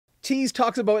Teaze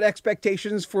talks about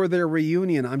expectations for their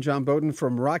reunion. I'm John Beaudin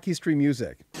from Rock History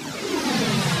Music.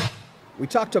 We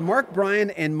talked to Mark, Brian,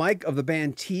 and Mike of the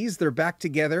band Teaze. They're back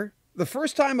together. The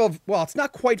first time well, it's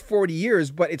not quite 40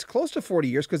 years, but it's close to 40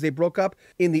 years because they broke up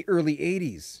in the early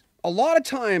 80s. A lot of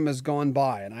time has gone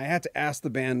by, and I had to ask the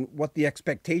band what the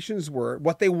expectations were,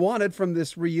 what they wanted from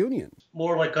this reunion.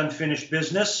 More like unfinished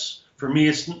business. For me,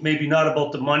 it's maybe not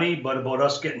about the money, but about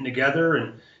us getting together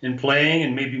and playing,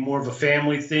 and maybe more of a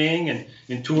family thing,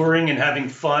 and touring and having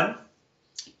fun,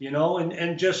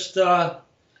 and just, I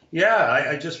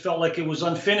just felt like it was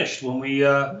unfinished when we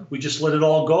just let it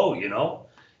all go,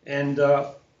 and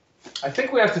I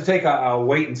think we have to take a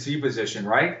wait and see position,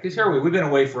 right? Because here we've been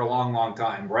away for a long, long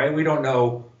time, right? We don't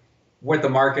know what the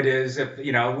market is. If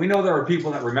we know there are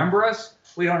people that remember us.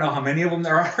 We don't know how many of them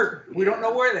there are. We don't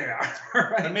know where they are.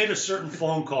 Right? I made a certain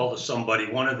phone call to somebody,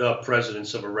 one of the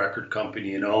presidents of a record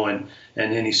company, and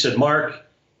he said, Mark,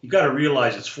 you got to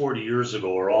realize it's 40 years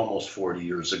ago or almost 40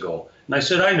 years ago. And I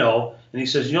said, I know. And he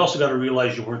says, you also got to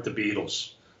realize you weren't the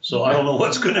Beatles. So I don't know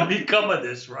what's going to become of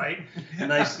this, right?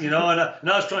 And I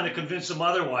was trying to convince him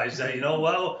otherwise that,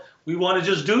 well, we want to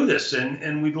just do this,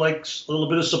 and we'd like a little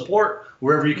bit of support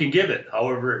wherever you can give it,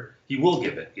 however he will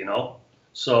give it,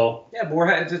 So yeah,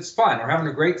 but it's fun. We're having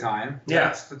a great time. Yeah,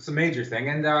 that's the major thing,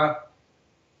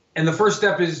 and the first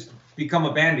step is become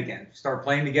a band again, start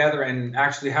playing together, and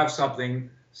actually have something.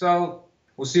 So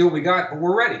we'll see what we got, but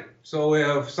we're ready. So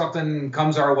if something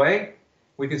comes our way,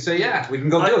 we can say, yeah, we can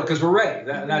go do it because we're ready.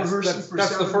 That's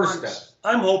the first step.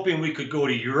 I'm hoping we could go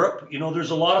to Europe.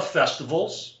 There's a lot of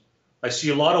festivals. I see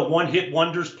a lot of one-hit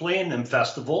wonders playing them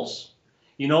festivals.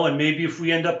 And maybe if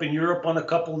we end up in Europe on a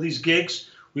couple of these gigs,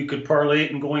 we could parlay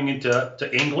it and going into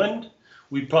England.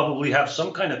 We'd probably have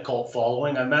some kind of cult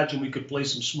following. I imagine we could play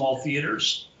some small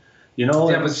theaters. Yeah,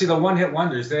 but see, the one-hit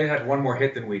wonders, they had one more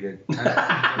hit than we did. It's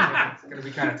going to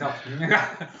be kind of tough.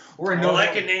 I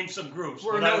can name some groups,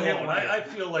 but I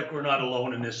feel like we're not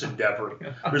alone in this endeavor.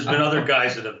 There's been other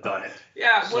guys that have done it.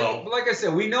 Yeah, well, like I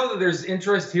said, we know that there's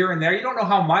interest here and there. You don't know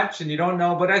how much, and you don't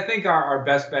know, but I think our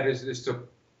best bet is to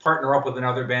partner up with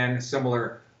another band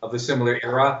of the similar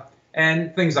era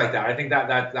and things like that. I think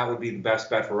that would be the best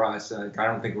bet for us. I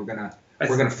don't think we're gonna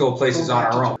fill places on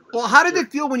our own. Well, how did it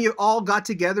feel when you all got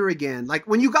together again? Like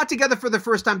when you got together for the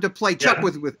first time to play, Chuck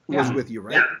was with you,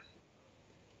 right? Yeah.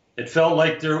 It felt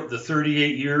like the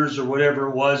 38 years or whatever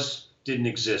it was didn't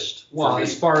exist. Well,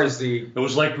 as far as it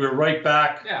was like we were right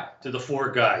back to the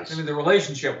four guys. I mean, the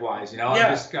relationship-wise, I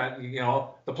just got,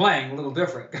 the playing a little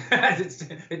different.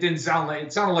 It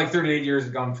sounded like 38 years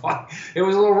had gone by. It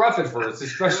was a little rough at first,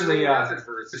 especially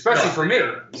for me,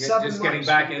 just getting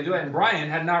back into it. And Brian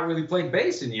had not really played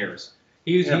bass in years.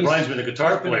 Brian's been a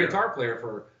guitar player. Been a guitar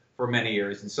player for many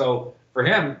years, and so for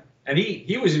him, and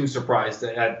he was even surprised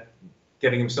at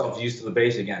getting himself used to the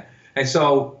bass again. And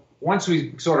so once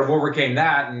we sort of overcame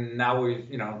that, and now we,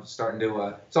 it's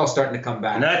all starting to come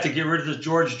back. And I had to get rid of the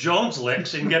George Jones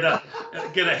licks and get a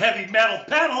heavy metal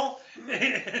pedal.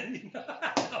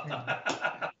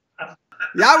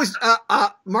 Yeah, I was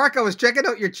Mark. I was checking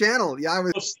out your channel. Yeah,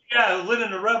 Lynn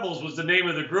and the Rebels was the name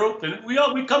of the group, and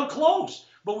we come close,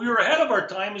 but we were ahead of our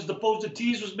time as opposed to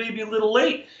Teaze was maybe a little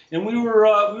late, and we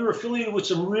were affiliated with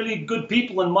some really good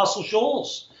people in Muscle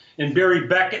Shoals. And Barry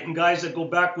Beckett and guys that go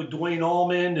back with Dwayne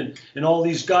Allman and all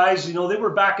these guys, they were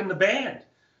back in the band,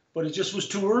 but it just was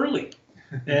too early,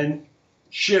 and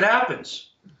shit happens.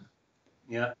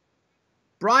 Yeah.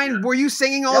 Brian, were you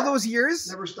singing all those years?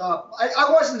 Never stopped. I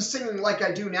wasn't singing like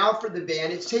I do now for the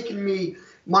band. It's taken me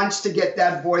months to get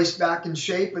that voice back in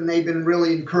shape, and they've been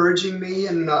really encouraging me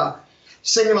and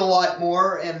singing a lot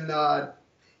more and,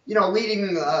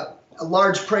 leading a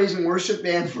large praise and worship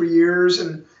band for years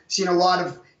and seeing a lot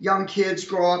of young kids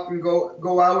grow up and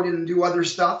go out and do other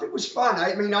stuff. It was fun.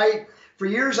 I mean, for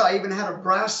years I even had a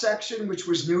brass section, which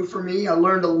was new for me. I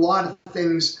learned a lot of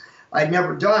things I'd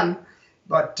never done,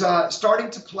 but starting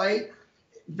to play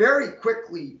very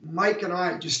quickly, Mike and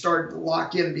I just started to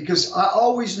lock in because I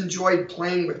always enjoyed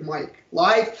playing with Mike.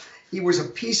 Live, he was a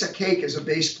piece of cake as a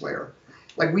bass player.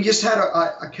 Like we just had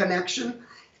a connection,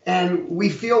 and we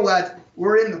feel that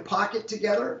we're in the pocket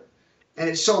together. And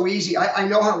it's so easy. I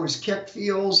know how his kick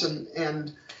feels,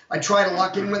 and I try to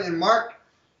lock in with it. And Mark,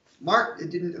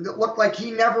 it looked like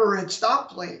he never had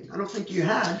stopped playing. I don't think you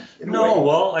had. No,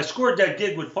 well, I scored that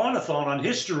gig with Phonathon on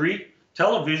History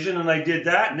Television, and I did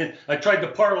that. And then I tried to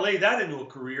parlay that into a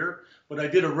career, but I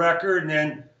did a record, and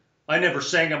then I never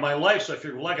sang in my life, so I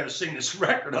figured, well, I got to sing this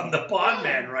record. I'm the Bond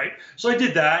man, right? So I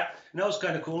did that, and that was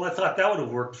kind of cool. And I thought that would have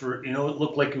worked for, it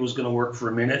looked like it was going to work for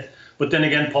a minute. But then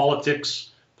again, politics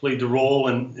played the role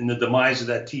in the demise of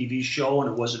that TV show, and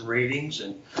it wasn't ratings,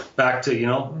 and back to, you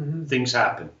know, things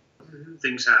happen.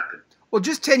 Things happen. Well,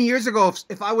 just 10 years ago,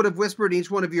 if I would have whispered in each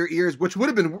one of your ears, which would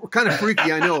have been kind of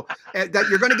freaky, I know, that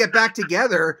you're going to get back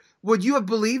together, would you have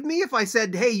believed me if I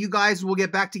said, hey, you guys will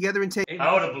get back together and take...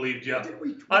 I would have believed you.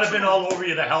 I'd have been all over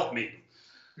you to help me.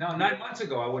 No, 9 months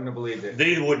ago, I wouldn't have believed it.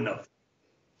 They wouldn't have.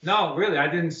 No, really, I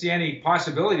didn't see any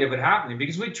possibility of it happening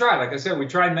because we tried. Like I said, we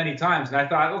tried many times, and I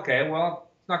thought, okay, well,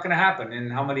 it's not going to happen.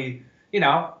 And how many, you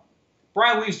know,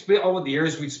 Brian, we used to speak, over the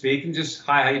years, we'd speak and just,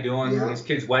 hi, how you doing? Yeah. These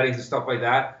kids' weddings and stuff like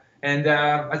that. And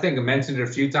I think I mentioned it a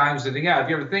few times. I think, yeah, if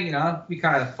you ever think, you know, it'd be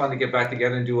kind of fun to get back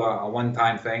together and do a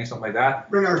one-time thing, something like that.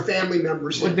 Bring our family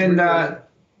members in.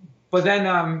 But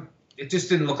then it just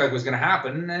didn't look like it was going to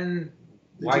happen. And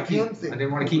I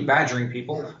didn't want to keep badgering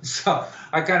people. Yeah. So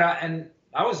I kind of, and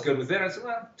I was good with it. I said,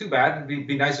 well, too bad. It'd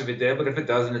be nice if it did, but if it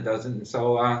doesn't, it doesn't. And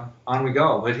so on we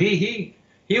go. But he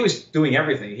was doing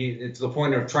everything. To the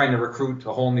point of trying to recruit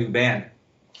a whole new band.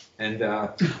 And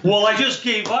well, I just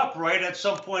gave up, right? At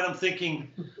some point, I'm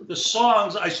thinking, the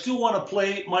songs, I still want to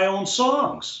play my own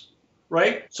songs,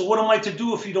 right? So what am I to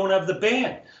do if you don't have the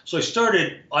band? So I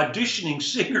started auditioning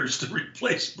singers to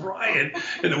replace Brian,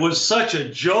 and it was such a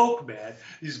joke, man.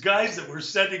 These guys that were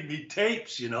sending me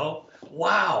tapes, you know,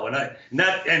 wow. And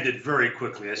that ended very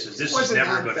quickly. I said, this is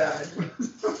never going to happen.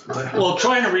 Well,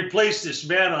 trying to replace this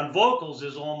man on vocals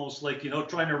is almost like, you know,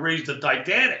 trying to raise the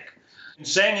Titanic. And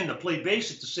sang and to play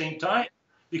bass at the same time,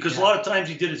 because a lot of times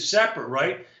he did it separate,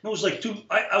 right? And it was like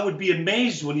I would be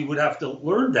amazed when he would have to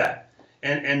learn that,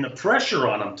 and the pressure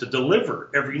on him to deliver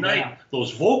every night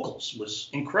those vocals was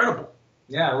incredible.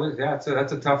 Yeah, that's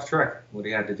a tough trick what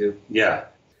he had to do. Yeah.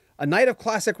 A Night of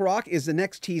Classic Rock is the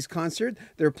next Teaze concert.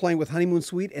 They're playing with Honeymoon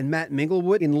Suite and Matt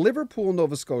Minglewood in Liverpool,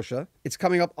 Nova Scotia. It's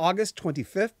coming up August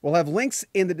 25th. We'll have links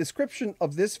in the description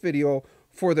of this video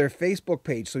for their Facebook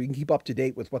page so you can keep up to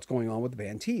date with what's going on with the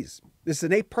band Teaze. This is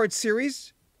an 8-part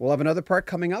series. We'll have another part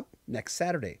coming up next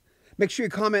Saturday. Make sure you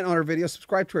comment on our video,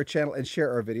 subscribe to our channel, and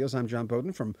share our videos. I'm John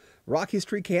Beaudin from Rock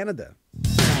History Canada.